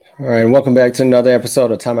All right, and welcome back to another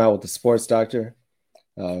episode of Time Out with the Sports Doctor.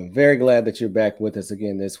 Very glad that you're back with us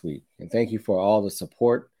again this week. And thank you for all the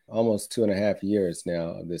support, almost 2.5 years now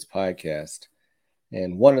of this podcast.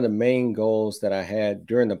 And one of the main goals that I had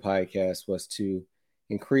during the podcast was to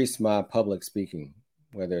increase my public speaking,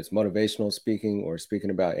 whether it's motivational speaking or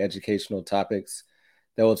speaking about educational topics.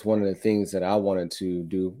 That was one of the things that I wanted to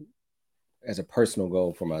do as a personal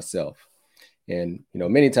goal for myself. And,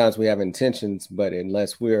 many times we have intentions, but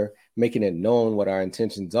unless we're making it known what our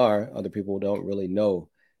intentions are, other people don't really know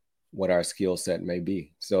what our skill set may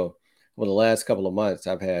be. So over the last couple of months,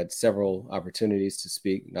 I've had several opportunities to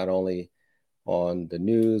speak, not only on the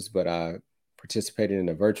news, but I participated in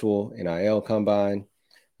a virtual NIL combine,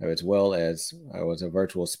 as well as I was a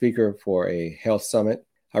virtual speaker for a health summit.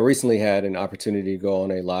 I recently had an opportunity to go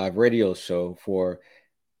on a live radio show for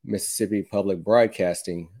Mississippi Public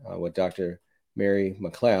Broadcasting with Dr. Mary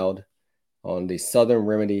McLeod on the Southern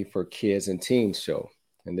Remedy for Kids and Teens show.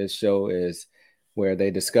 And this show is where they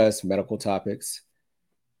discuss medical topics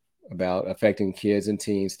about affecting kids and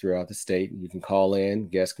teens throughout the state. You can call in,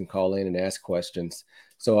 guests can call in and ask questions.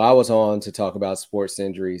 So I was on to talk about sports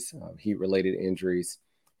injuries, heat-related injuries,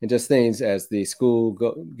 and just things as the school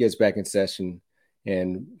gets back in session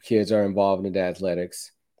and kids are involved in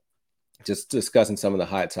athletics, just discussing some of the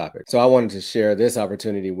hot topics. So I wanted to share this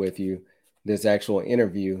opportunity with you. This actual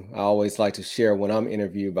interview, I always like to share when I'm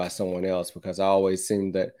interviewed by someone else, because I always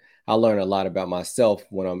seem that I learn a lot about myself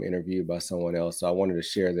when I'm interviewed by someone else. So I wanted to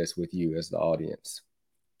share this with you as the audience.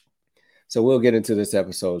 So we'll get into this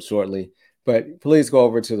episode shortly, but please go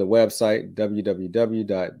over to the website,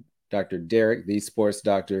 www.drderrick, the sports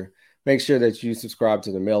doctor. Make sure that you subscribe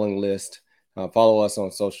to the mailing list. Follow us on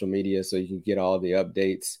social media so you can get all the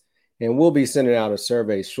updates. And we'll be sending out a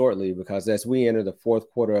survey shortly, because as we enter the fourth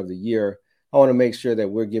quarter of the year, I want to make sure that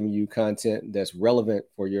we're giving you content that's relevant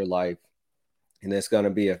for your life and that's going to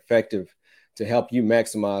be effective to help you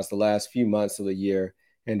maximize the last few months of the year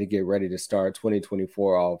and to get ready to start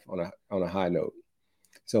 2024 off on a high note.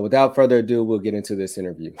 So without further ado, we'll get into this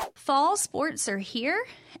interview. Fall sports are here,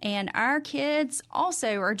 and our kids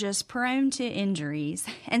also are just prone to injuries.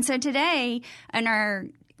 And so today on our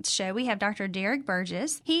show, we have Dr. Derrick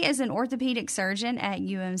Burgess. He is an orthopedic surgeon at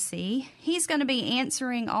UMC. He's going to be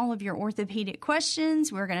answering all of your orthopedic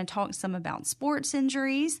questions. We're going to talk some about sports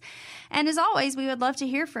injuries. And as always, we would love to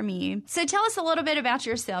hear from you. So tell us a little bit about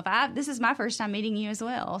yourself. This is my first time meeting you as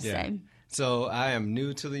well. Yeah. So I am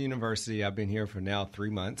new to the university. I've been here for now 3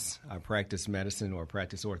 months. I practiced medicine or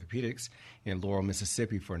practiced orthopedics in Laurel,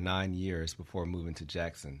 Mississippi for 9 years before moving to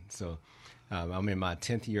Jackson. So I'm in my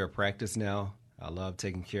 10th year of practice now. I love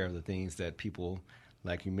taking care of the things that people,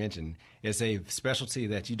 like you mentioned, it's a specialty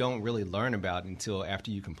that you don't really learn about until after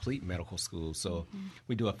you complete medical school. So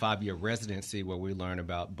we do a 5-year residency where we learn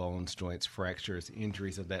about bones, joints, fractures,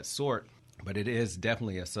 injuries of that sort. But it is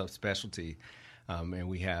definitely a subspecialty, and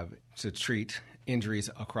we have to treat injuries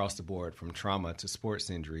across the board, from trauma to sports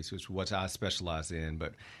injuries, which I specialize in.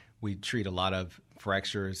 But we treat a lot of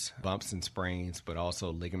fractures, bumps and sprains, but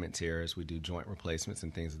also ligament tears. We do joint replacements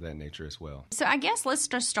and things of that nature as well. So I guess let's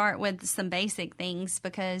just start with some basic things,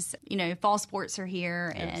 because, fall sports are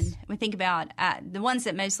here. Yes. And we think about the ones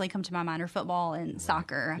that mostly come to my mind are football and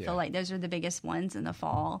soccer. I feel like those are the biggest ones in the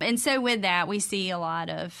fall. And so with that, we see a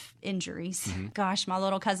lot of injuries. Gosh, my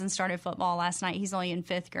little cousin started football last night. He's only in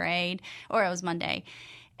 5th grade, or it was Monday.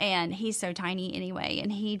 And he's so tiny anyway,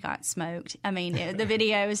 and he got smoked. I mean, the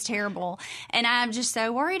video is terrible. And I'm just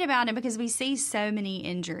so worried about him because we see so many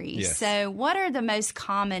injuries. Yes. So what are the most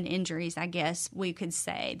common injuries, I guess we could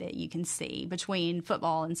say, that you can see between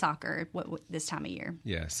football and soccer this time of year?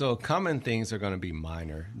 Yeah, so common things are going to be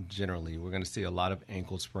minor. Generally, we're going to see a lot of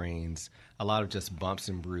ankle sprains, a lot of just bumps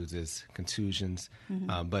and bruises, contusions.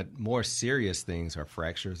 But more serious things are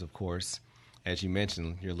fractures, of course. As you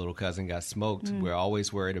mentioned, your little cousin got smoked. We're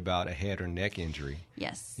always worried about a head or neck injury.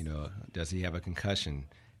 Yes. Does he have a concussion?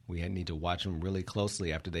 We need to watch them really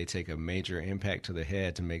closely after they take a major impact to the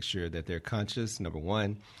head to make sure that they're conscious, number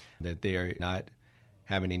one, that they're not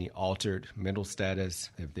having any altered mental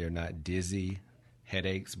status, if they're not dizzy,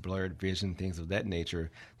 headaches, blurred vision, things of that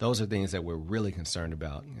nature. Those are things that we're really concerned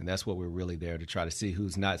about, and that's what we're really there to try to see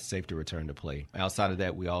who's not safe to return to play. Outside of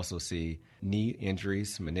that, we also see knee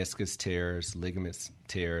injuries, meniscus tears, ligaments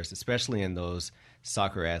tears, especially in those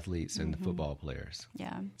soccer athletes and the football players.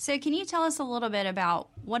 Yeah. So can you tell us a little bit about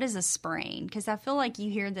what is a sprain? Because I feel like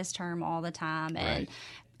you hear this term all the time, and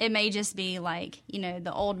it may just be like,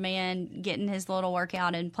 the old man getting his little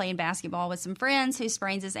workout and playing basketball with some friends who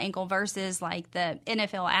sprains his ankle versus like the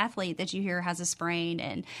NFL athlete that you hear has a sprain.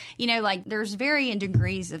 And, like there's varying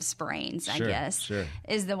degrees of sprains, I guess,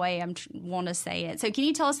 is the way I want to say it. So can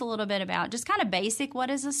you tell us a little bit about just kind of basic what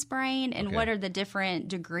is a sprain and what are the different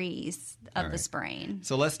degrees of the sprain?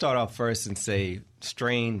 So let's start off first and say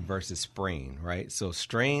strain versus sprain, right? So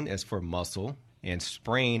strain is for muscle. And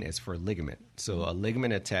sprain is for ligament. So a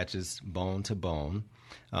ligament attaches bone to bone,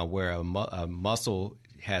 where a muscle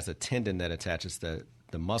has a tendon that attaches the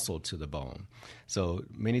muscle to the bone. So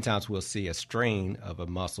many times we'll see a strain of a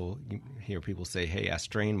muscle. You hear people say, hey, I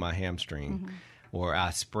strained my hamstring, or I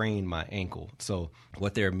sprained my ankle. So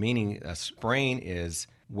what they're meaning, a sprain is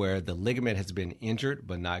where the ligament has been injured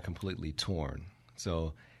but not completely torn.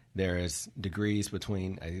 So there is degrees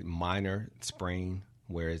between a minor sprain,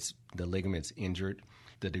 where the ligament's injured.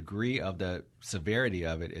 The degree of the severity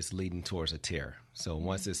of it is leading towards a tear. So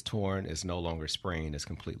once it's torn, it's no longer sprained, it's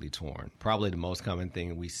completely torn. Probably the most common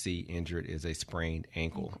thing we see injured is a sprained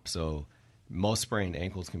ankle. So most sprained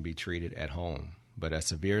ankles can be treated at home. But a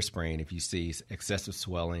severe sprain, if you see excessive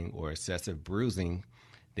swelling or excessive bruising,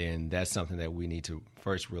 then that's something that we need to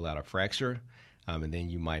first rule out a fracture. And then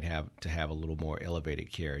you might have to have a little more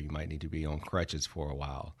elevated care. You might need to be on crutches for a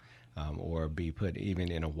while. Or be put even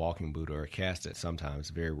in a walking boot or a casket sometimes,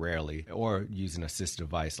 very rarely, or use an assistive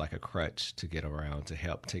device like a crutch to get around to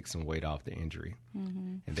help take some weight off the injury.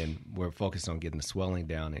 And then we're focused on getting the swelling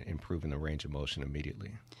down and improving the range of motion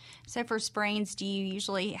immediately. So for sprains, do you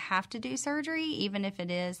usually have to do surgery, even if it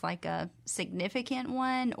is like a significant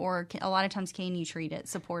one, or a lot of times can you treat it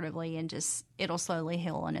supportively and just it'll slowly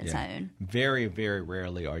heal on its own? Very, very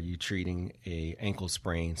rarely are you treating a ankle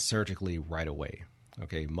sprain surgically right away.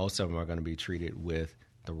 Okay, most of them are going to be treated with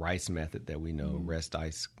the RICE method that we know, rest,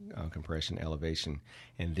 ice, compression, elevation,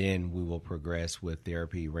 and then we will progress with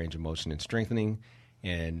therapy, range of motion, and strengthening,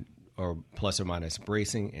 or plus or minus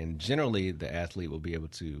bracing, and generally the athlete will be able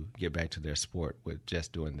to get back to their sport with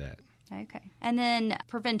just doing that. Okay. And then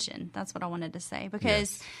prevention, that's what I wanted to say,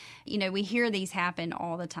 because, we hear these happen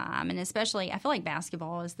all the time. And especially, I feel like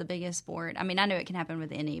basketball is the biggest sport. I mean, I know it can happen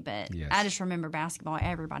with any, but I just remember basketball,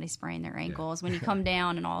 everybody spraying their ankles when you come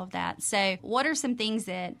down and all of that. So what are some things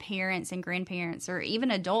that parents and grandparents or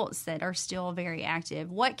even adults that are still very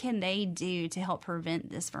active, what can they do to help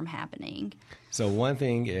prevent this from happening? So one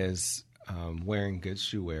thing is wearing good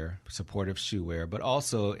shoe wear, supportive shoe wear, but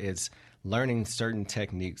also it's learning certain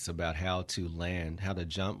techniques about how to land, how to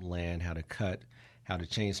jump, land, how to cut, how to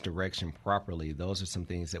change direction properly. Those are some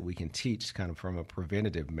things that we can teach kind of from a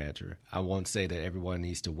preventative measure. I won't say that everyone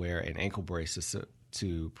needs to wear an ankle brace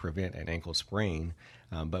to prevent an ankle sprain,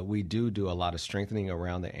 but we do a lot of strengthening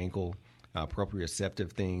around the ankle,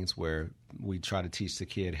 proprioceptive things where we try to teach the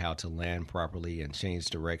kid how to land properly and change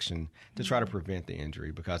direction to try to prevent the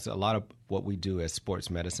injury, because a lot of what we do as sports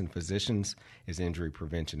medicine physicians is injury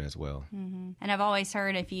prevention as well. And I've always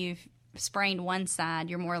heard if you've sprained one side,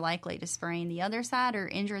 you're more likely to sprain the other side or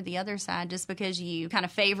injure the other side just because you kind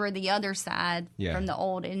of favor the other side from the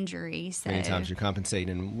old injury. So many times you're compensating.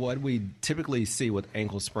 And what we typically see with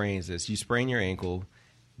ankle sprains is you sprain your ankle,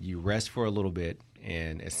 you rest for a little bit,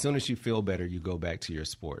 and as soon as you feel better, you go back to your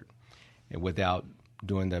sport, and without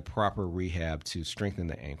doing the proper rehab to strengthen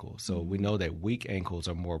the ankle. So we know that weak ankles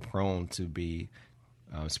are more prone to be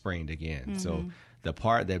sprained again. So the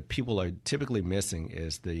part that people are typically missing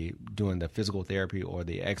is doing the physical therapy or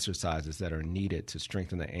the exercises that are needed to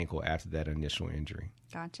strengthen the ankle after that initial injury.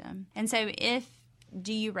 Gotcha. And so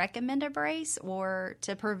do you recommend a brace or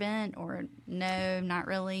to prevent, or no, not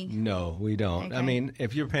really? No, we don't. Okay. I mean,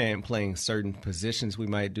 if you're playing certain positions, we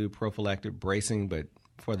might do prophylactic bracing, but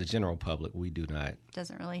for the general public, we do not.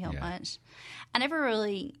 Doesn't really help much. I never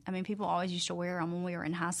really, people always used to wear them when we were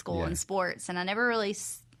in high school in sports, and I never really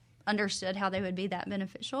understood how they would be that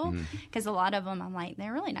beneficial, because a lot of them, I'm like,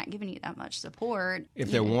 they're really not giving you that much support.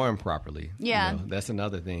 If they're worn properly. Yeah. That's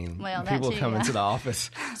another thing. Well, people come into the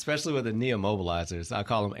office, especially with the knee immobilizers. I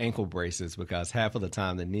call them ankle braces because half of the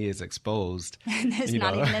time the knee is exposed. And it's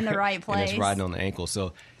not even in the right place. And it's riding on the ankle.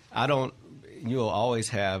 So you'll always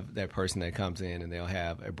have that person that comes in and they'll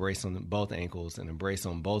have a brace on both ankles and a brace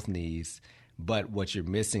on both knees. But what you're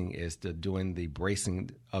missing is doing the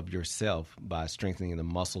bracing of yourself by strengthening the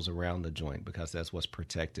muscles around the joint, because that's what's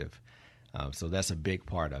protective. So that's a big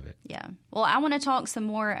part of it. Yeah. Well, I want to talk some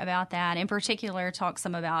more about that. In particular, talk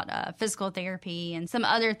some about physical therapy and some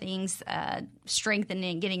other things,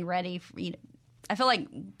 strengthening, getting ready I feel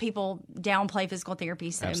like people downplay physical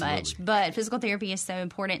therapy so much, but physical therapy is so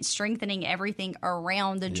important. Strengthening everything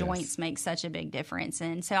around the joints makes such a big difference.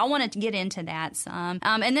 And so I wanted to get into that some.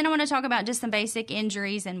 And then I want to talk about just some basic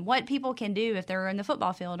injuries and what people can do if they're in the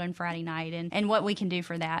football field on Friday night and what we can do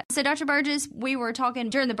for that. So Dr. Burgess, we were talking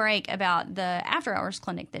during the break about the after hours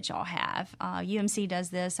clinic that y'all have. UMC does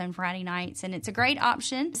this on Friday nights, and it's a great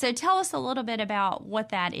option. So tell us a little bit about what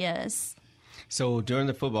that is. So during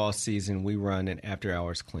the football season, we run an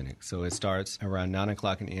after-hours clinic. So it starts around 9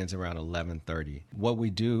 o'clock and ends around 11:30. What we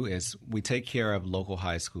do is we take care of local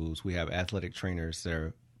high schools. We have athletic trainers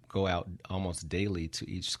that go out almost daily to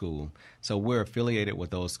each school. So we're affiliated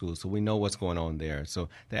with those schools, so we know what's going on there. So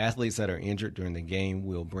the athletes that are injured during the game,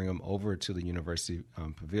 we'll bring them over to the university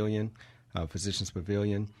pavilion, physician's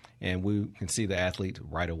pavilion, and we can see the athlete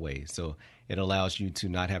right away. So it allows you to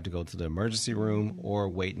not have to go to the emergency room or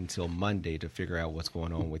wait until Monday to figure out what's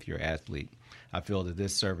going on with your athlete. I feel that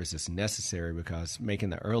this service is necessary because making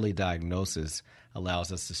the early diagnosis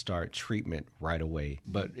allows us to start treatment right away.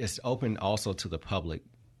 But it's open also to the public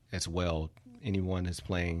as well. Anyone that's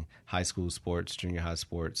playing high school sports, junior high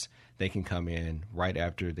sports, they can come in right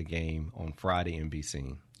after the game on Friday and be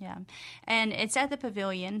seen. Yeah. And it's at the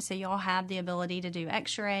pavilion, so y'all have the ability to do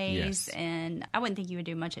x-rays, and I wouldn't think you would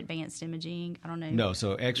do much advanced imaging. I don't know. No,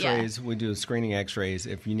 so x-rays, we do screening x-rays.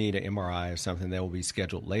 If you need an MRI or something, that will be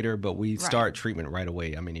scheduled later, but we start treatment right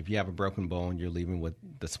away. I mean, if you have a broken bone, you're leaving with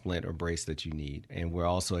the splint or brace that you need. And we're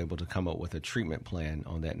also able to come up with a treatment plan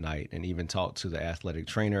on that night and even talk to the athletic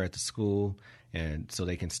trainer at the school, and so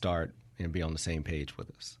they can start and be on the same page with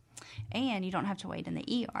us. And you don't have to wait in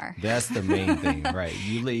the ER. That's the main thing, right?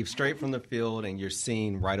 You leave straight from the field and you're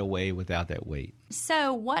seen right away without that wait.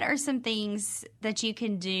 So what are some things that you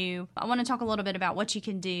can do? I want to talk a little bit about what you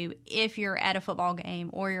can do if you're at a football game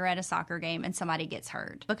or you're at a soccer game and somebody gets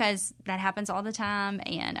hurt, because that happens all the time.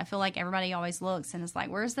 And I feel like everybody always looks and is like,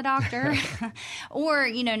 where's the doctor? Or,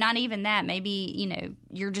 you know, not even that. Maybe, you know,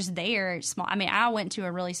 you're just there. Small. I mean, I went to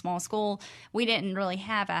a really small school. We didn't really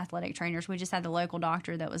have athletic trainers. We just had the local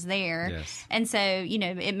doctor that was there. Yes. And so, you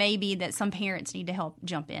know, it may be that some parents need to help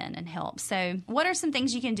jump in and help. So what are some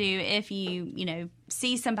things you can do if you know,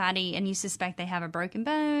 see somebody and you suspect they have a broken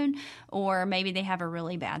bone or maybe they have a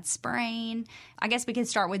really bad sprain? I guess we can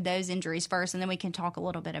start with those injuries first, and then we can talk a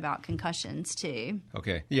little bit about concussions too.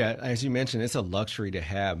 Okay. Yeah, as you mentioned, it's a luxury to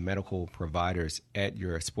have medical providers at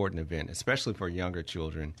your sporting event, especially for younger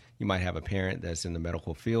children. You might have a parent that's in the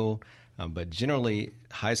medical field, but generally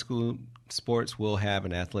high school sports will have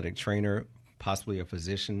an athletic trainer, possibly a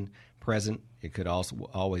physician present. It could also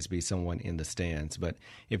always be someone in the stands. But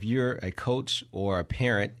if you're a coach or a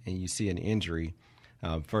parent and you see an injury,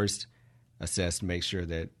 first assess, make sure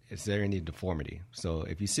that is there any deformity. So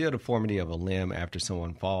if you see a deformity of a limb after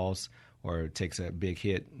someone falls or takes a big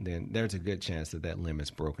hit, then there's a good chance that that limb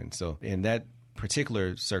is broken. So in that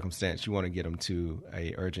particular circumstance, you want to get them to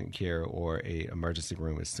a urgent care or a emergency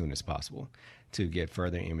room as soon as possible to get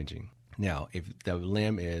further imaging. Now, if the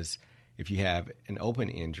limb is, if you have an open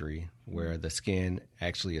injury where the skin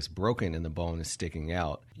actually is broken and the bone is sticking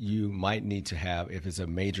out, you might need to have, if it's a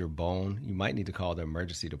major bone, you might need to call the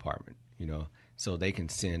emergency department, you know, so they can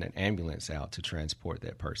send an ambulance out to transport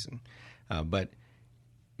that person. But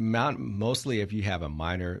mostly if you have a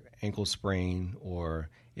minor ankle sprain or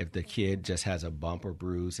if the kid just has a bump or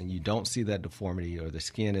bruise and you don't see that deformity or the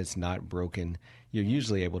skin is not broken, you're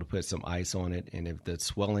usually able to put some ice on it. And if the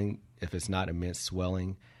swelling, if it's not immense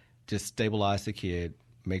swelling, just stabilize the kid,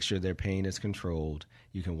 make sure their pain is controlled.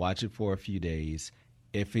 You can watch it for a few days.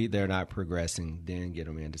 If they're not progressing, then get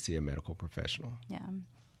them in to see a medical professional. Yeah.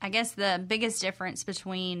 I guess the biggest difference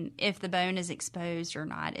between if the bone is exposed or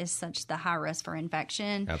not is such the high risk for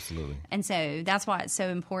infection. Absolutely. And so that's why it's so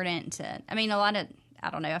important to, I mean, a lot of, I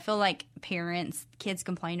don't know, I feel like parents, kids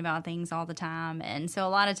complain about things all the time. And so a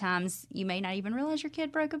lot of times you may not even realize your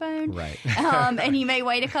kid broke a bone. Right. And you may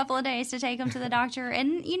wait a couple of days to take them to the doctor.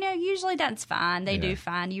 And, you know, usually that's fine. They do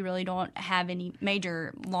fine. You really don't have any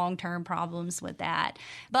major long-term problems with that.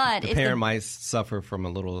 But the parent might suffer from a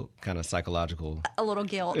little kind of psychological... A little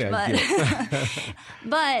guilt. Yeah, but,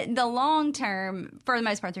 but the long-term, for the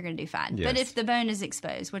most part, they're going to do fine. Yes. But if the bone is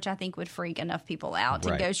exposed, which I think would freak enough people out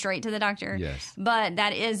to go straight to the doctor. Yes. But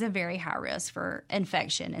that is a very high risk for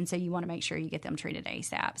infection, and so you want to make sure you get them treated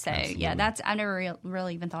ASAP. So, Absolutely. yeah, I never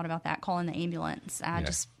really even thought about that, calling the ambulance. I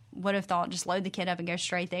just would have thought just load the kid up and go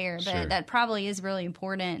straight there. But that probably is really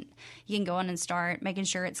important. You can go in and start making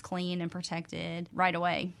sure it's clean and protected right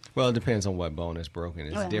away. Well, it depends on what bone is broken.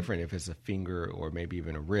 It's different if it's a finger or maybe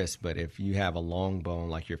even a wrist. But if you have a long bone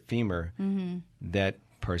like your femur, that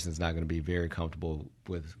person's not going to be very comfortable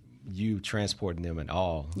with you transporting them at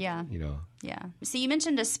all. Yeah. You know. Yeah. So you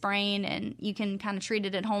mentioned a sprain, and you can kind of treat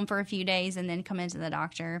it at home for a few days and then come into the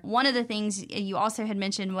doctor. One of the things you also had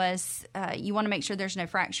mentioned was you want to make sure there's no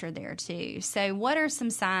fracture there too. So what are some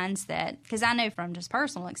signs that, because I know from just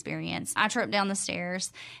personal experience, I tripped down the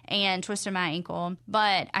stairs and twisted my ankle,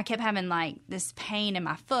 but I kept having like this pain in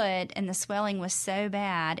my foot, and the swelling was so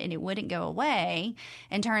bad and it wouldn't go away.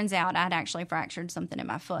 And turns out I'd actually fractured something in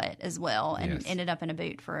my foot as well, and ended up in a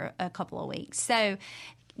boot for a couple of weeks. So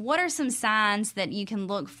what are some signs that you can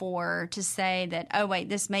look for to say that, oh, wait,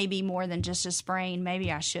 this may be more than just a sprain. Maybe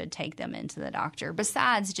I should take them into the doctor,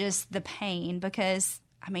 besides just the pain? Because,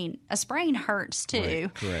 I mean, a sprain hurts too.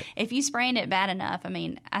 Right, correct. If you sprain it bad enough, I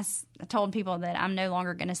mean, I told people that I'm no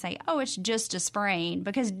longer going to say, oh, it's just a sprain,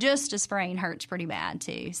 because just a sprain hurts pretty bad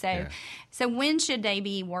too. So when should they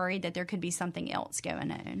be worried that there could be something else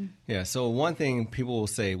going on? Yeah, so one thing people will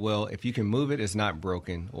say, well, if you can move it, it's not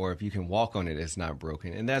broken, or if you can walk on it, it's not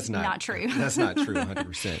broken. And that's not true. That's not true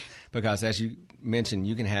 100%. Because as you mentioned,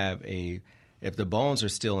 you can have if the bones are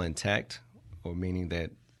still intact, or meaning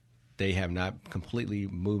that they have not completely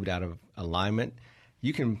moved out of alignment,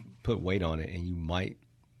 you can put weight on it, and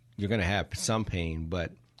you're going to have some pain,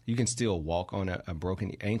 but you can still walk on a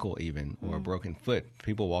broken ankle even, or a broken foot.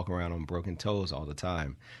 People walk around on broken toes all the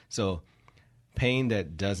time. So pain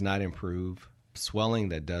that does not improve, swelling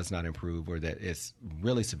that does not improve, or that it's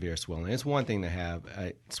really severe swelling. It's one thing to have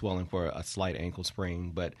swelling for a slight ankle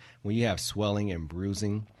sprain, but when you have swelling and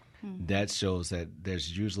bruising, that shows that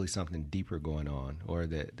there's usually something deeper going on, or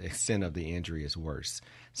that the extent of the injury is worse.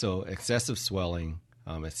 So excessive swelling,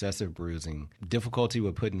 excessive bruising, difficulty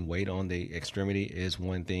with putting weight on the extremity is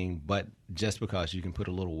one thing, but just because you can put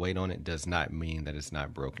a little weight on it does not mean that it's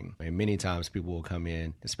not broken. And many times people will come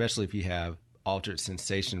in, especially if you have altered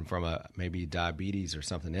sensation from maybe diabetes or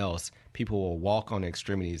something else, people will walk on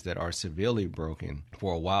extremities that are severely broken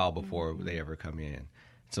for a while before they ever come in.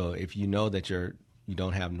 So if you know that you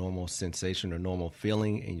don't have normal sensation or normal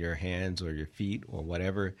feeling in your hands or your feet or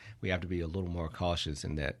whatever, we have to be a little more cautious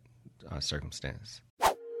in that circumstance.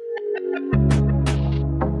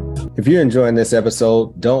 If you're enjoying this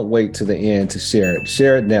episode, don't wait to the end to share it.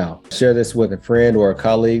 Share it now. Share this with a friend or a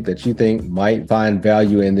colleague that you think might find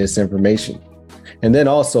value in this information. And then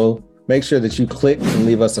also make sure that you click and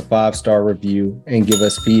leave us a 5-star review and give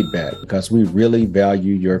us feedback, because we really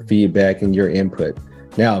value your feedback and your input.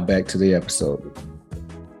 Now back to the episode.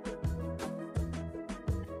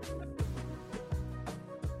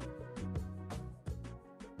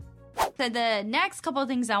 So the next couple of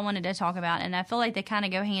things I wanted to talk about, and I feel like they kind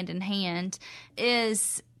of go hand in hand,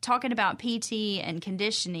 is talking about PT and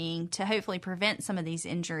conditioning to hopefully prevent some of these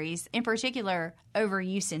injuries, in particular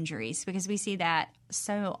overuse injuries, because we see that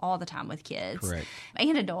so all the time with kids. Correct.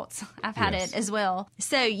 And adults. I've had it as well.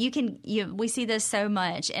 So we see this so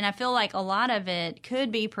much, and I feel like a lot of it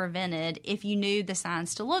could be prevented if you knew the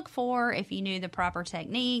signs to look for, if you knew the proper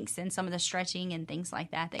techniques and some of the stretching and things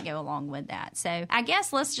like that go along with that. So I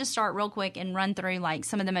guess let's just start real quick and run through like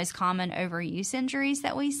some of the most common overuse injuries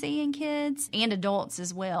that we see in kids and adults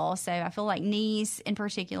as well. So I feel like knees in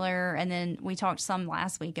particular, and then we talked some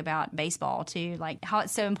last week about baseball too, like how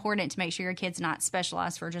it's so important to make sure your kid's not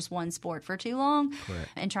specialized for just one sport for too long. Correct.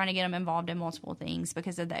 And trying to get them involved in multiple things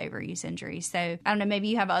because of the overuse injuries. So I don't know, maybe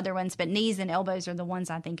you have other ones, but knees and elbows are the ones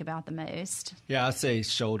I think about the most. Yeah, I'd say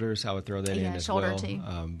shoulders. I would throw that in as well. Shoulder too.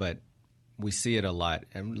 But we see it a lot.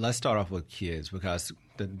 And let's start off with kids, because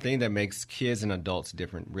the thing that makes kids and adults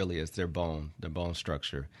different really is their bone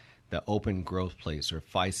structure, the open growth plates or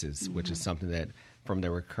physis, which is something that from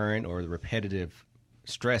the recurrent or the repetitive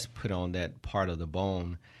stress put on that part of the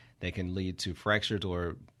bone, they can lead to fractures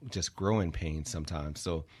or just growing pain sometimes.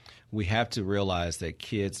 So we have to realize that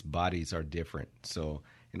kids' bodies are different. So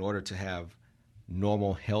in order to have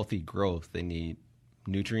normal, healthy growth, they need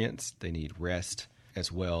nutrients, they need rest,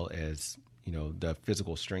 as well as, the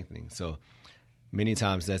physical strengthening. So many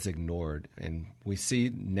times that's ignored. And we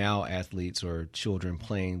see now athletes or children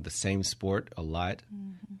playing the same sport a lot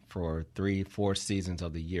for 3-4 seasons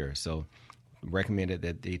of the year. So recommended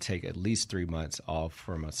that they take at least 3 months off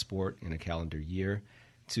from a sport in a calendar year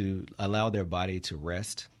to allow their body to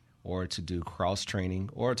rest, or to do cross training,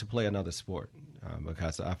 or to play another sport.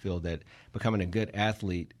 Because I feel that becoming a good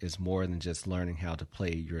athlete is more than just learning how to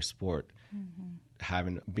play your sport.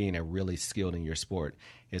 Being a really skilled in your sport,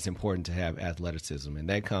 it's important to have athleticism. And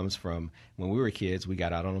that comes from when we were kids, we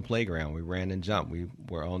got out on the playground, we ran and jumped, we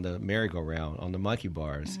were on the merry-go-round, on the monkey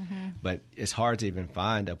bars. But it's hard to even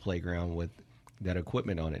find a playground with that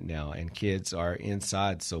equipment on it now, and kids are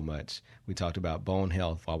inside so much. We talked about bone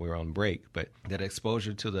health while we were on break, but that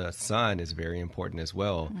exposure to the sun is very important as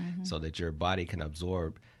well, so that your body can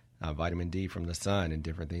absorb vitamin D from the sun and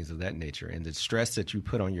different things of that nature. And the stress that you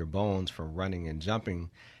put on your bones from running and jumping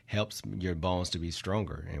helps your bones to be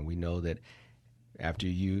stronger. And we know that after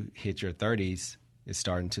you hit your 30s, it's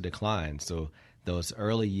starting to decline. So those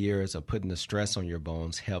early years of putting the stress on your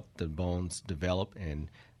bones help the bones develop and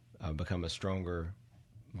become a stronger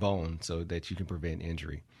bone so that you can prevent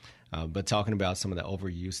injury. But talking about some of the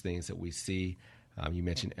overuse things that we see, you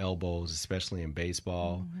mentioned elbows, especially in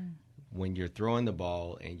baseball. When you're throwing the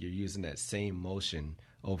ball and you're using that same motion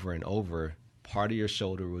over and over, part of your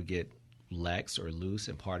shoulder will get lax or loose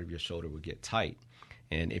and part of your shoulder will get tight.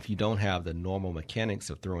 And if you don't have the normal mechanics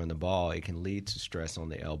of throwing the ball, it can lead to stress on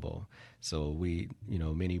the elbow. So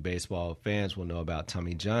many baseball fans will know about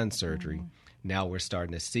Tommy John surgery. Now we're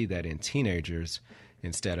starting to see that in teenagers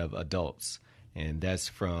instead of adults. And that's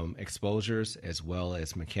from exposures as well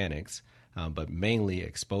as mechanics, but mainly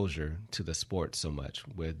exposure to the sport so much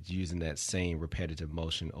with using that same repetitive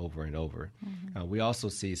motion over and over. We also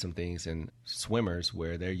see some things in swimmers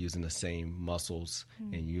where they're using the same muscles,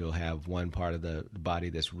 and you'll have one part of the body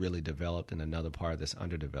that's really developed and another part that's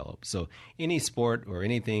underdeveloped. So any sport or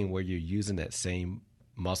anything where you're using that same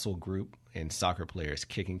muscle group, and soccer players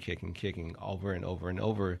kicking over and over and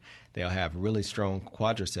over, they'll have really strong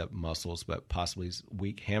quadricep muscles, but possibly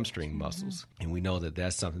weak hamstring muscles. And we know that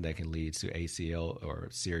that's something that can lead to ACL or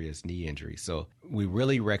serious knee injury. So we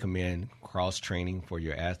really recommend cross training for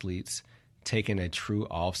your athletes, taking a true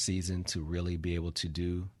off season to really be able to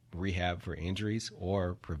do rehab for injuries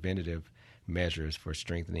or preventative measures for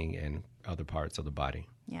strengthening and other parts of the body.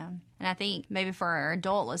 Yeah. And I think maybe for our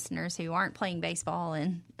adult listeners who aren't playing baseball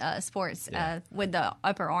and sports with the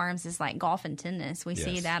upper arms is like golf and tennis. We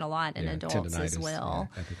see that a lot in adults as well.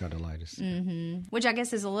 Epicondylitis. Which I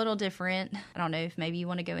guess is a little different. I don't know if maybe you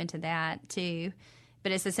want to go into that too.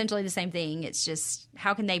 But it's essentially the same thing. It's just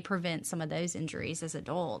how can they prevent some of those injuries as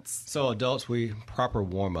adults? So adults, we proper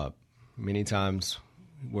warm up. Many times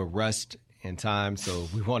we're rushed in time, so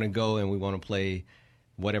we want to go and we want to play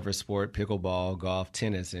whatever sport, pickleball, golf,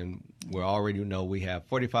 tennis, and we already know we have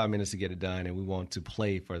 45 minutes to get it done, and we want to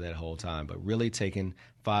play for that whole time. But really taking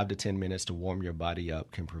 5 to 10 minutes to warm your body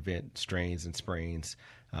up can prevent strains and sprains.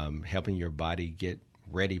 Helping your body get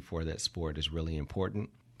ready for that sport is really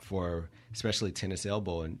important. For especially tennis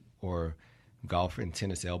elbow or golf and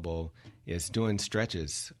tennis elbow is doing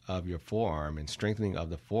stretches of your forearm and strengthening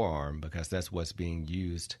of the forearm, because that's what's being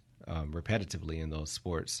used repetitively in those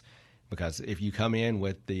sports. Because if you come in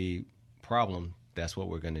with the problem, that's what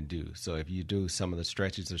we're going to do. So if you do some of the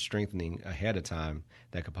stretches or strengthening ahead of time,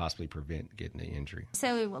 that could possibly prevent getting an injury.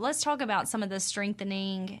 So let's talk about some of the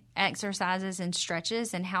strengthening exercises and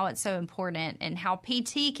stretches and how it's so important and how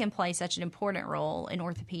PT can play such an important role in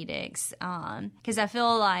orthopedics. Because I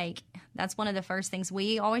feel like that's one of the first things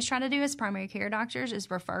we always try to do as primary care doctors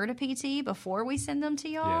is refer to PT before we send them to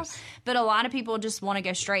y'all. Yes. But a lot of people just want to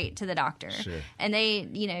go straight to the doctor. Sure. And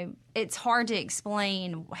they, it's hard to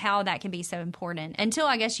explain how that can be so important until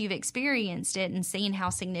I guess you've experienced it and seen how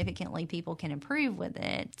significantly people can improve with it.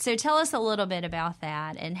 So tell us a little bit about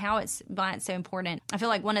that and why it's so important. I feel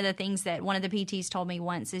like one of the things that one of the PTs told me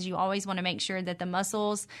once is you always want to make sure that the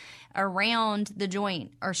muscles around the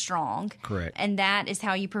joint are strong. Correct. And that is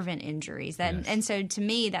how you prevent injuries. Yes. And so to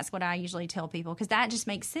me, that's what I usually tell people, because that just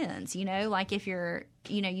makes sense. Like if you're,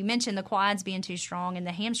 you mentioned the quads being too strong and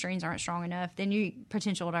the hamstrings aren't strong enough, then you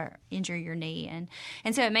potential to injure your knee.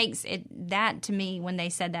 And so it makes that to me, when they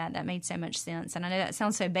said that made so much sense. And I know that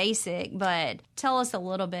sounds so basic, but tell us a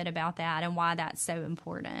little bit about that and why that's so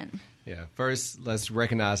important. Yeah. First, let's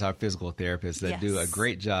recognize our physical therapists that do a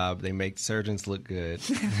great job. They make surgeons look good.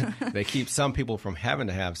 They keep some people from having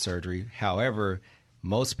to have surgery. However,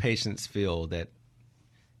 most patients feel that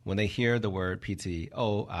when they hear the word PT,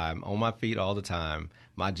 I'm on my feet all the time.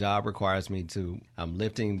 My job requires me I'm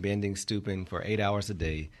lifting, bending, stooping for 8 hours a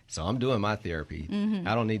day. So I'm doing my therapy. Mm-hmm.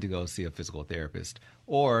 I don't need to go see a physical therapist.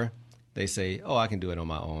 Or they say, I can do it on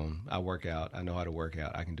my own. I work out. I know how to work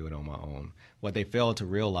out. I can do it on my own. What they fail to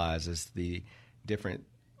realize is the different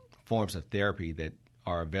forms of therapy that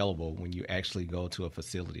are available when you actually go to a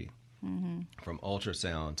facility. Mm-hmm. From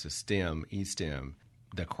ultrasound to STEM, E-STEM,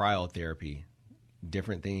 the cryotherapy,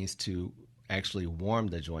 different things to actually warm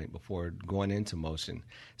the joint before going into motion.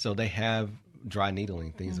 So they have dry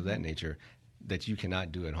needling, things of that nature that you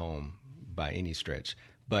cannot do at home by any stretch.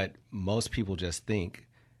 But most people just think,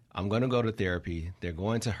 I'm going to go to therapy, they're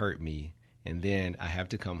going to hurt me, and then I have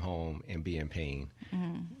to come home and be in pain.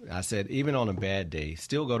 I said, even on a bad day,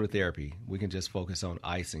 still go to therapy. We can just focus on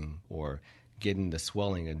icing or getting the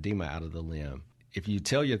swelling, edema out of the limb. If you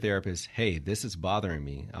tell your therapist, hey, this is bothering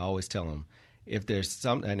me, I always tell them, if there's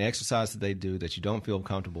an exercise that they do that you don't feel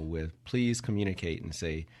comfortable with, please communicate and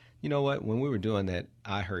say, you know what, when we were doing that,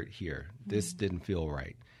 I hurt here. This didn't feel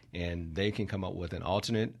right. And they can come up with an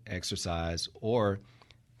alternate exercise or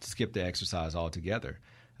skip the exercise altogether.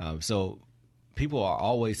 So people are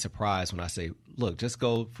always surprised when I say, look, just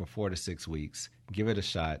go for 4 to 6 weeks, give it a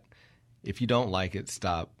shot. If you don't like it,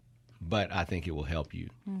 stop. But I think it will help you.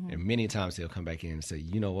 And many times they'll come back in and say,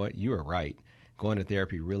 you know what, you were right. Going to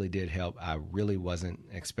therapy really did help. I really wasn't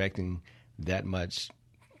expecting that much,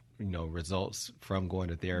 results from going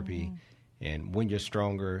to therapy. And when you're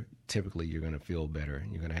stronger, typically you're going to feel better.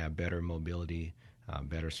 You're going to have better mobility,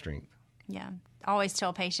 better strength. Yeah. I always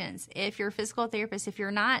tell patients, if you're a physical therapist, if you're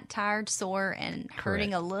not tired, sore, and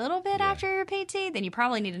hurting a little bit after your PT, then you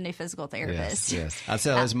probably need a new physical therapist. Yes. I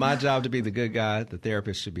tell it's my job to be the good guy. The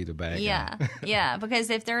therapist should be the bad guy. Yeah. Because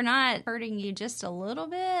if they're not hurting you just a little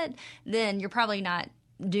bit, then you're probably not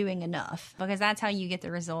doing enough, because that's how you get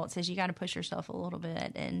the results. Is you got to push yourself a little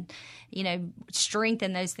bit and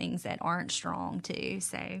strengthen those things that aren't strong too.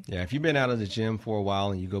 So if you've been out of the gym for a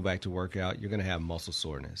while and you go back to work out, you're going to have muscle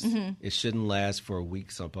soreness. It shouldn't last for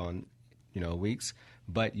weeks upon weeks,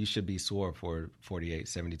 but you should be sore for 48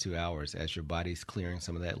 72 hours as your body's clearing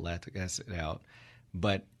some of that lactic acid out.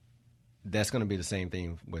 But that's going to be the same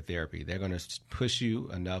thing with therapy. They're going to push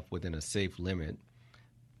you enough within a safe limit,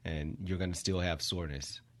 and you're going to still have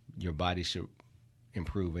soreness. Your body should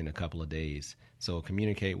improve in a couple of days. So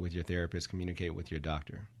communicate with your therapist, communicate with your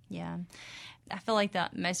doctor. Yeah. I feel like the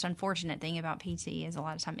most unfortunate thing about PT is a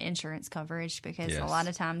lot of time insurance coverage, because a lot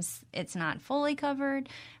of times it's not fully covered.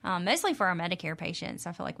 Mostly for our Medicare patients,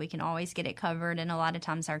 I feel like we can always get it covered. And a lot of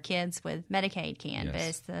times our kids with Medicaid can,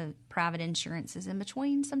 but the private insurance is in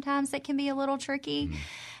between. Sometimes that can be a little tricky.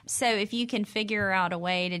 So if you can figure out a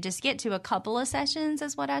way to just get to a couple of sessions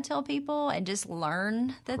is what I tell people, and just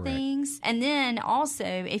learn the things. And then also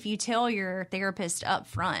if you tell your therapist up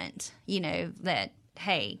front, that,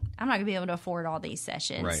 hey, I'm not going to be able to afford all these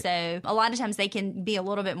sessions. Right. So a lot of times they can be a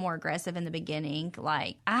little bit more aggressive in the beginning.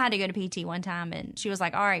 Like, I had to go to PT one time, and she was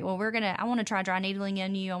like, all right, well, I want to try dry needling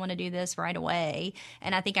in you. I want to do this right away.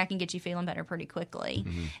 And I think I can get you feeling better pretty quickly.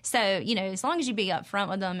 So, as long as you be upfront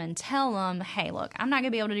with them and tell them, hey, look, I'm not going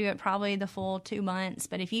to be able to do it probably the full 2 months,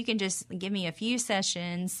 but if you can just give me a few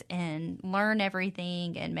sessions and learn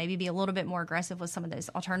everything and maybe be a little bit more aggressive with some of those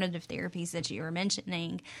alternative therapies that you were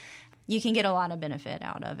mentioning, you can get a lot of benefit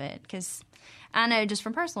out of it. Because I know just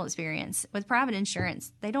from personal experience, with private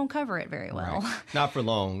insurance, they don't cover it very well. Right. Not for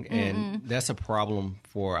long. And that's a problem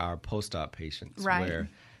for our post-op patients. Right. Where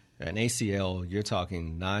an ACL, you're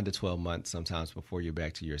talking 9 to 12 months sometimes before you're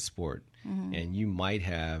back to your sport. And you might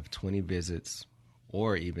have 20 visits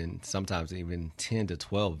or sometimes even 10 to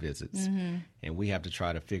 12 visits. And we have to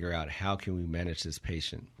try to figure out, how can we manage this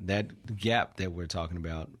patient? That gap that we're talking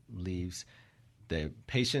about leaves the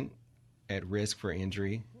patient at risk for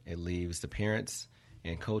injury. It leaves the parents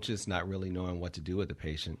and coaches not really knowing what to do with the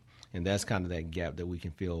patient. And that's kind of that gap that we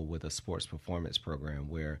can fill with a sports performance program,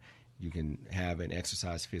 where you can have an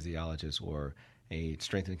exercise physiologist or a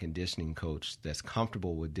strength and conditioning coach that's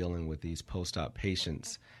comfortable with dealing with these post-op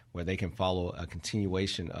patients, where they can follow a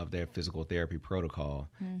continuation of their physical therapy protocol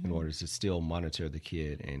in order to still monitor the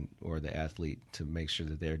kid or the athlete to make sure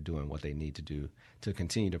that they're doing what they need to do to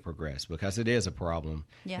continue to progress, because it is a problem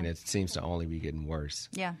and it seems to only be getting worse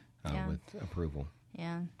with approval.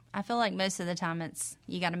 Yeah. I feel like most of the time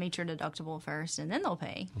you got to meet your deductible first and then they'll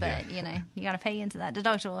pay. But, you got to pay into that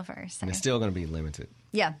deductible first. So. And it's still going to be limited.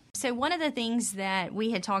 Yeah. So one of the things that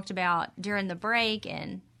we had talked about during the break,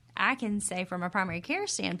 and I can say from a primary care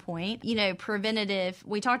standpoint, preventative,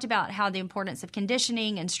 we talked about how the importance of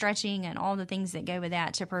conditioning and stretching and all the things that go with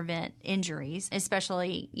that to prevent injuries,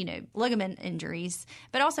 especially, ligament injuries,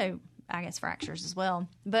 but also I guess fractures as well.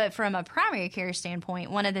 But from a primary care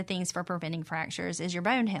standpoint, one of the things for preventing fractures is your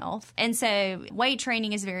bone health. And so weight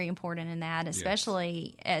training is very important in that,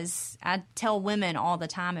 especially as I tell women all the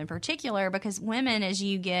time in particular, because women, as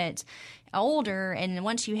you get older and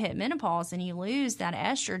once you hit menopause and you lose that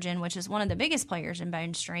estrogen, which is one of the biggest players in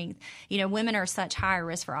bone strength, women are such higher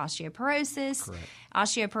risk for osteoporosis. Correct.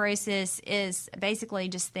 Osteoporosis is basically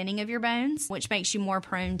just thinning of your bones, which makes you more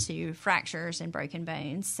prone to fractures and broken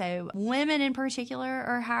bones. So women in particular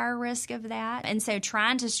are higher risk of that. And so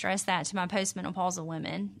trying to stress that to my postmenopausal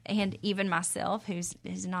women, and even myself, who's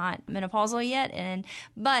not menopausal yet,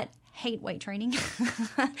 but hate weight training.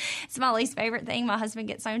 It's my least favorite thing. My husband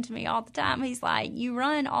gets on to me all the time. He's like, you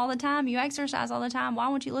run all the time, you exercise all the time, why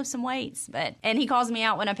won't you lift some weights? And he calls me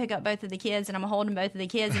out when I pick up both of the kids and I'm holding both of the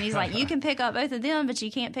kids, and he's like, you can pick up both of them, but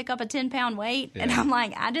you can't pick up a 10-pound weight. Yeah. And I'm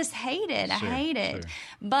like, I just hate it. Sure, I hate it. Sure.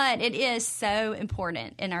 But it is so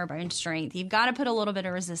important in our bone strength. You've got to put a little bit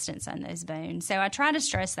of resistance on those bones. So I try to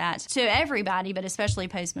stress that to everybody, but especially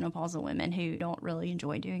postmenopausal women who don't really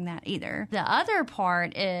enjoy doing that either. The other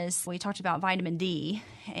part is, we talked about vitamin D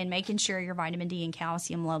and making sure your vitamin D and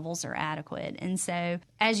calcium levels are adequate. And so,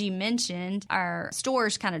 as you mentioned, our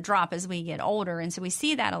stores kind of drop as we get older. And so we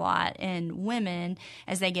see that a lot in women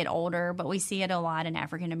as they get older, but we see it a lot in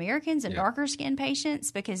African Americans and darker skin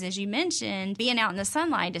patients because, as you mentioned, being out in the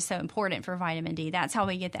sunlight is so important for vitamin D. That's how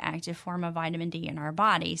we get the active form of vitamin D in our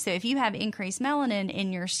body. So if you have increased melanin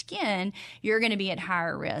in your skin, you're going to be at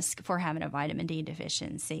higher risk for having a vitamin D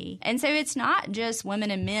deficiency. And so it's not just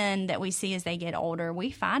women and men that we see as they get older.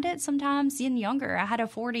 We find it sometimes in younger. I had a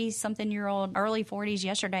 40-something-year-old, early 40s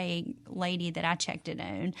yesterday lady that I checked it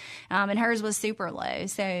on, and hers was super low.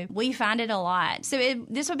 So we find it a lot. So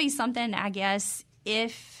this would be something, I guess,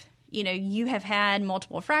 if you have had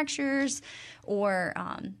multiple fractures, or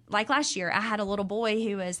like last year, I had a little boy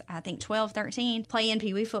who was, I think, 12, 13, playing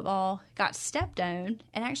Pee Wee football, got stepped on,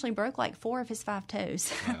 and actually broke like 4 of his 5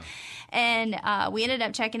 toes. Wow. And we ended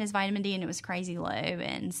up checking his vitamin D, and it was crazy low.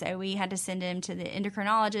 And so we had to send him to the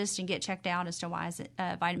endocrinologist and get checked out as to why his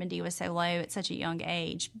vitamin D was so low at such a young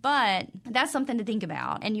age. But that's something to think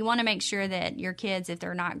about. And you want to make sure that your kids, if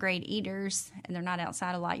they're not great eaters and they're not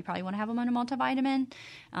outside a lot, you probably want to have them on a multivitamin.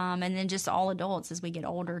 And then just all adults, as we get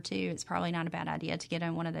older, too, it's probably not a bad idea to get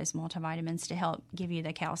on one of those multivitamins to help give you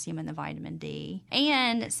the calcium and the vitamin D.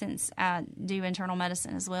 And since I do internal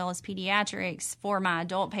medicine as well as pediatrics, for my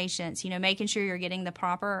adult patients, making sure you're getting the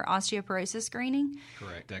proper osteoporosis screening.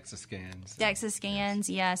 Correct. DEXA scans. DEXA scans,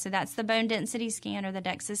 yeah. So that's the bone density scan, or the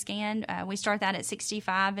DEXA scan. We start that at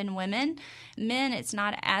 65 in women. Men, it's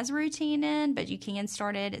not as routine in, but you can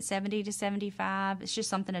start it at 70 to 75. It's just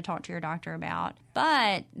something to talk to your doctor about.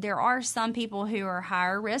 But there are some people who are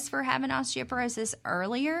higher risk for having osteoporosis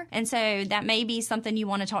earlier. And so that may be something you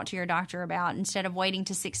want to talk to your doctor about. Instead of waiting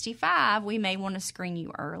to 65, we may want to screen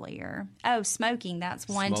you earlier. Oh, smoking, that's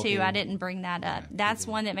one too. I didn't bring that up. That's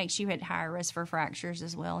one that makes you at higher risk for fractures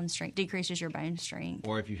as well, and decreases your bone strength.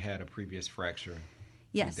 Or if you had a previous fracture.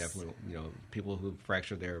 Yes. Definitely, people who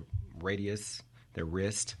fracture their radius, their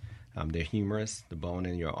wrist, their humerus, the bone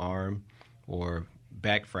in your arm, or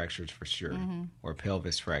back fractures for sure, or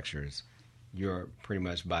pelvis fractures, you're pretty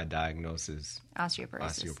much by diagnosis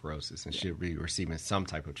osteoporosis and should be receiving some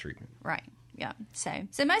type of treatment. Right. Yeah.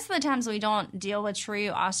 So most of the times we don't deal with true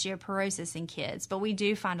osteoporosis in kids, but we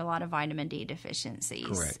do find a lot of vitamin D deficiencies.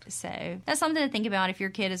 Correct. So that's something to think about. If your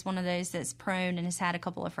kid is one of those that's prone and has had a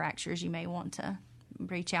couple of fractures, you may want to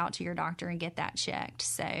reach out to your doctor and get that checked.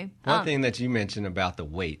 So one thing that you mentioned about the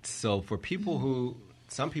weights. So for people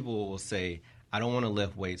some people will say, I don't want to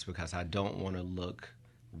lift weights because I don't want to look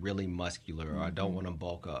really muscular, or I don't want to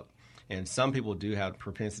bulk up. And some people do have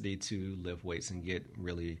propensity to lift weights and get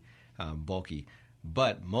really bulky,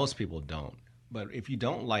 but most people don't. But if you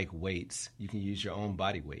don't like weights, you can use your own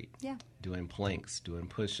body weight. Yeah. Doing planks, doing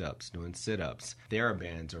push-ups, doing sit-ups.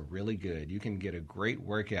 TheraBands are really good. You can get a great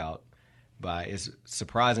workout by, it's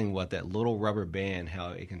surprising what that little rubber band,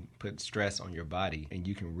 how it can put stress on your body, and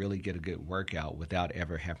you can really get a good workout without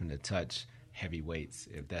ever having to touch heavy weights,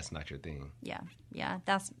 if that's not your thing. Yeah,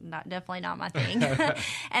 that's definitely not my thing.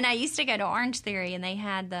 And I used to go to Orange Theory, and they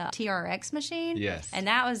had the TRX machine. Yes. And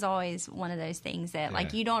that was always one of those things that,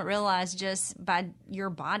 like, you don't realize just by your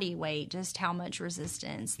body weight just how much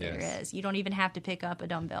resistance there is. You don't even have to pick up a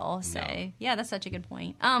dumbbell. So, yeah, that's such a good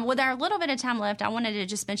point. With our little bit of time left, I wanted to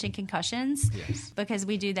just mention concussions. Yes. Because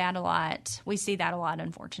we do that a lot. We see that a lot,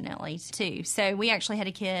 unfortunately, too. So we actually had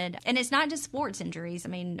a kid, and it's not just sports injuries. I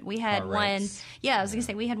mean, we had one. Yeah, I was going to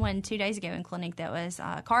say, we had one 2 days ago in clinic that was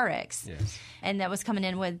car wrecks. Yes. And that was coming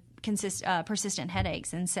in with persistent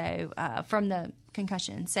headaches, and so from the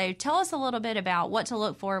concussion. So tell us a little bit about what to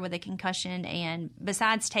look for with a concussion, and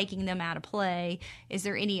besides taking them out of play, is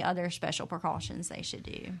there any other special precautions they should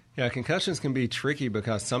do? Yeah, concussions can be tricky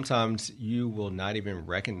because sometimes you will not even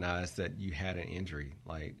recognize that you had an injury,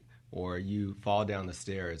 or you fall down the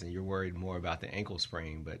stairs and you're worried more about the ankle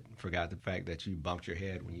sprain, but forgot the fact that you bumped your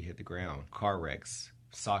head when you hit the ground. Car wrecks,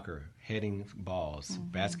 soccer, heading balls,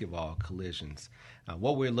 basketball collisions.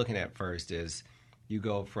 What we're looking at first is you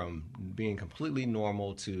go from being completely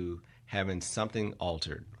normal to having something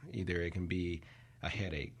altered. Either it can be a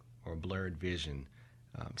headache or blurred vision,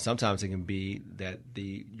 Sometimes it can be that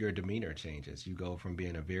your demeanor changes. You go from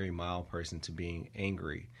being a very mild person to being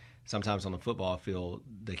angry. Sometimes on the football field,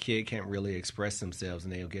 the kid can't really express themselves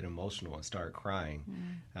and they'll get emotional and start crying,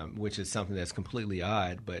 which is something that's completely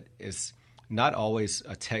odd, but it's not always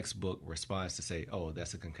a textbook response to say, oh,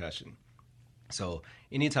 that's a concussion. So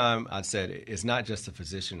anytime I said it's not just the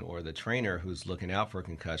physician or the trainer who's looking out for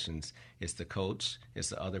concussions, it's the coach, it's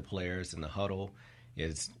the other players in the huddle,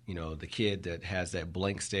 it's the kid that has that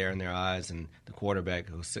blank stare in their eyes, and the quarterback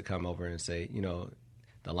who'll come over and say,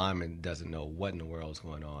 the lineman doesn't know what in the world is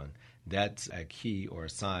going on. That's a key or a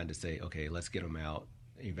sign to say, okay, let's get them out,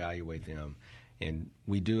 evaluate them. And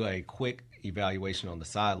we do a quick evaluation on the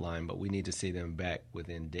sideline, but we need to see them back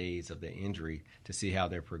within days of the injury to see how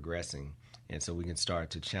they're progressing. And so we can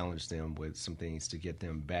start to challenge them with some things to get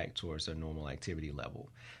them back towards their normal activity level.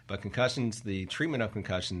 But concussions, the treatment of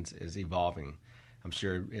concussions is evolving. I'm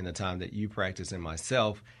sure in the time that you practice and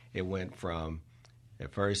myself, it went from,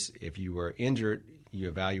 at first, if you were injured, you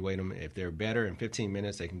evaluate them. If they're better in 15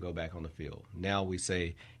 minutes, they can go back on the field. Now we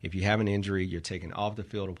say, if you have an injury, you're taken off the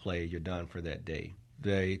field to play, you're done for that day.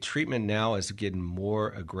 The treatment now is getting more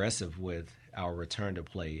aggressive with our return to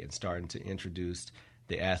play and starting to introduce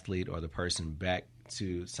the athlete or the person back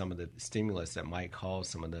to some of the stimulus that might cause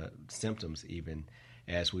some of the symptoms even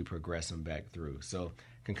as we progress them back through. So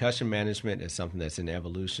concussion management is something that's in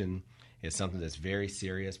evolution. It's something that's very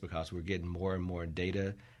serious because we're getting more and more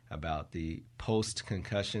data about the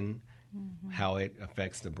post-concussion, how it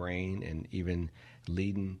affects the brain, and even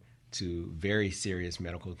leading to very serious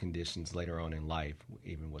medical conditions later on in life,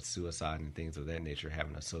 even with suicide and things of that nature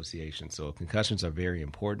having association. So concussions are very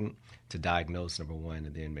important to diagnose, number one,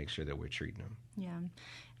 and then make sure that we're treating them. Yeah.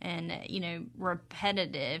 And,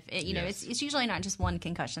 repetitive, it's usually not just one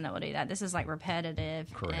concussion that will do that. This is like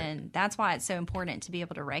repetitive. Correct. And that's why it's so important to be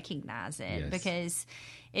able to recognize it. Yes. Because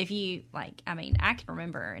if you, I can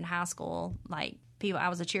remember in high school, I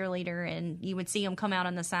was a cheerleader, and you would see them come out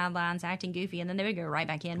on the sidelines acting goofy, and then they would go right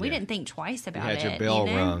back in. We didn't think twice about it. You had your bell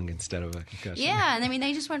rung instead of a concussion. Yeah, and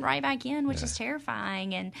they just went right back in, which is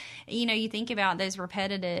terrifying. And, you think about those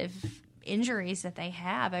repetitive injuries that they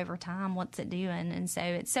have over time, what's it doing? And so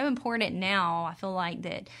it's so important now, I feel like,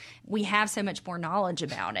 that we have so much more knowledge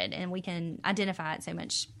about it, and we can identify it so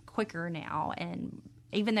much quicker now. And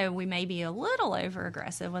even though we may be a little over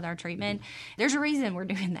aggressive with our treatment, there's a reason we're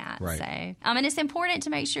doing that. Right. So, and it's important to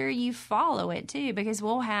make sure you follow it too, because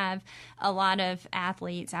we'll have a lot of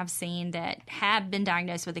athletes I've seen that have been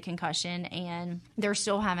diagnosed with a concussion and they're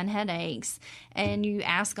still having headaches. And you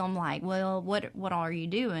ask them well, what are you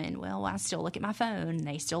doing? Well, I still look at my phone.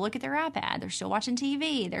 They still look at their iPad. They're still watching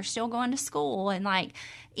TV. They're still going to school. And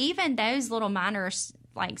even those little minor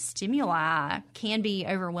stimuli can be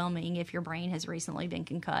overwhelming if your brain has recently been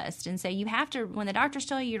concussed. And so you have to, when the doctors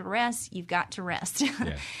tell you to rest, you've got to rest.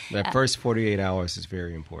 Yeah. That first 48 hours is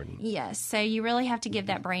very important. Yes. So you really have to give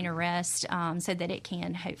that brain a rest so that it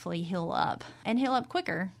can hopefully heal up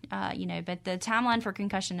quicker. But the timeline for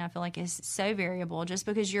concussion, I feel like, is so variable. Just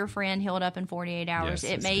because your friend healed up in 48 hours,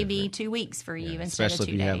 it may be 2 weeks for you instead of 2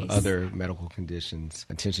 days. Especially if you have other medical conditions.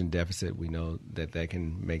 Attention deficit, we know that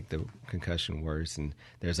can make the concussion worse, and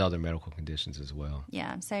there's other medical conditions as well.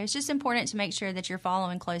 Yeah, so it's just important to make sure that you're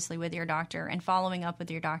following closely with your doctor and following up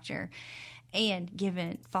with your doctor and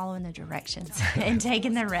following the directions and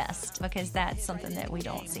taking the rest, because that's something that we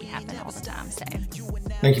don't see happen all the time. So,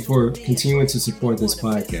 thank you for continuing to support this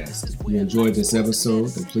podcast. If you enjoyed this episode,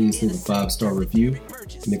 then please leave a 5-star review.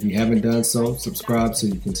 And if you haven't done so, subscribe so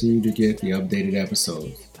you continue to get the updated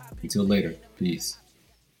episodes. Until later, peace.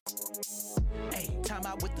 Hey, time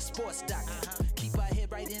out with the sports doctor. Keep our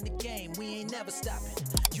head right in the game. We ain't never stopping.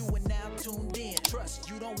 You are now tuned in. Trust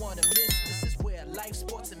you don't want to miss. This is where life,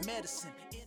 sports, and medicine.